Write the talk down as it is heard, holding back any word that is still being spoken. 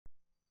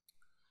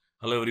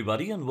Hello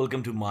everybody and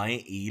welcome to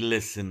my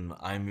e-lesson.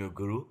 I'm your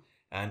guru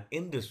and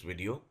in this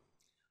video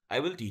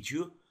I will teach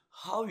you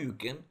how you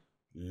can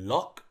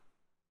lock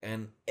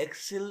an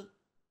Excel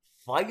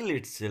file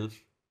itself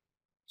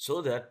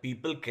so that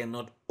people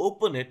cannot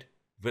open it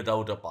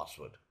without a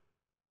password.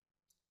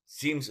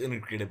 Seems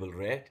incredible,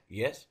 right?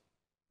 Yes?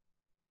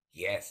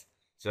 Yes.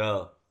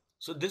 So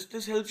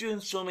this helps you in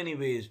so many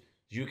ways.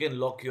 You can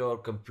lock your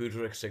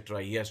computer,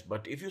 etc. Yes,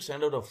 but if you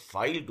send out a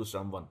file to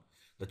someone,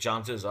 the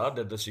chances are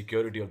that the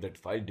security of that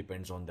file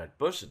depends on that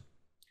person.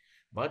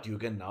 But you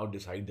can now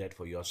decide that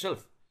for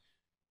yourself.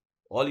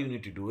 All you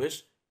need to do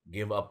is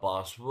give a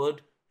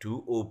password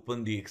to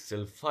open the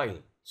Excel file.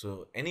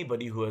 So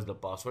anybody who has the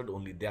password,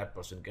 only that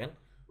person can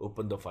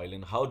open the file.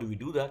 And how do we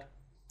do that?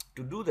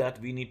 To do that,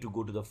 we need to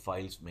go to the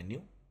files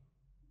menu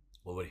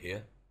over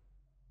here,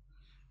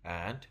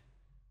 and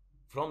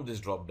from this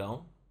drop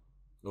down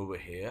over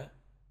here,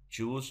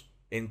 choose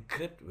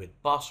encrypt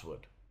with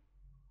password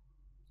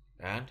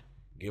and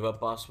give a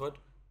password.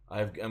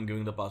 I'm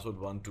giving the password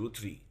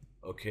 123.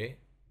 Okay.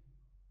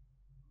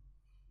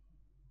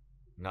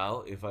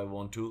 Now, if I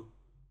want to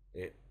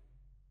uh,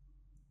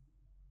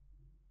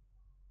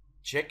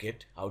 check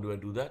it, how do I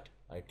do that?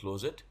 I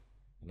close it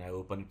and I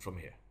open it from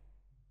here.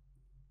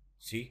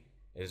 See,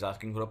 it is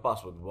asking for a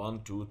password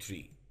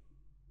 123.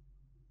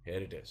 Here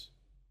it is.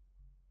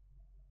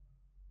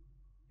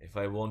 If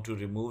I want to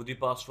remove the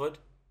password,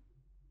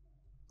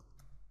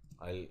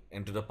 I'll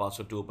enter the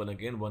password to open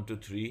again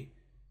 123.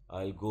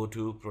 I'll go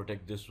to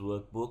protect this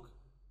workbook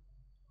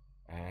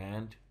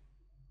and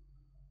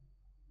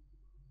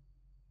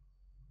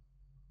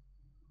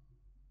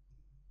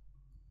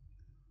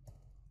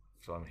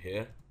from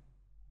here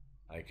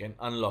I can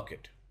unlock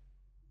it.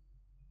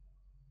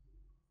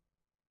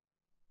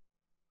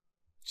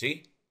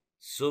 See,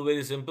 so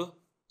very simple.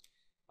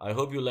 I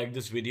hope you like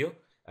this video,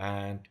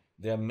 and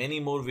there are many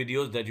more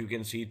videos that you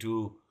can see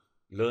to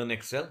learn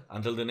Excel.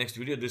 Until the next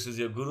video, this is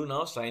your guru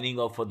now signing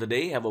off for the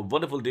day. Have a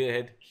wonderful day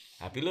ahead.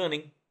 Happy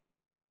learning.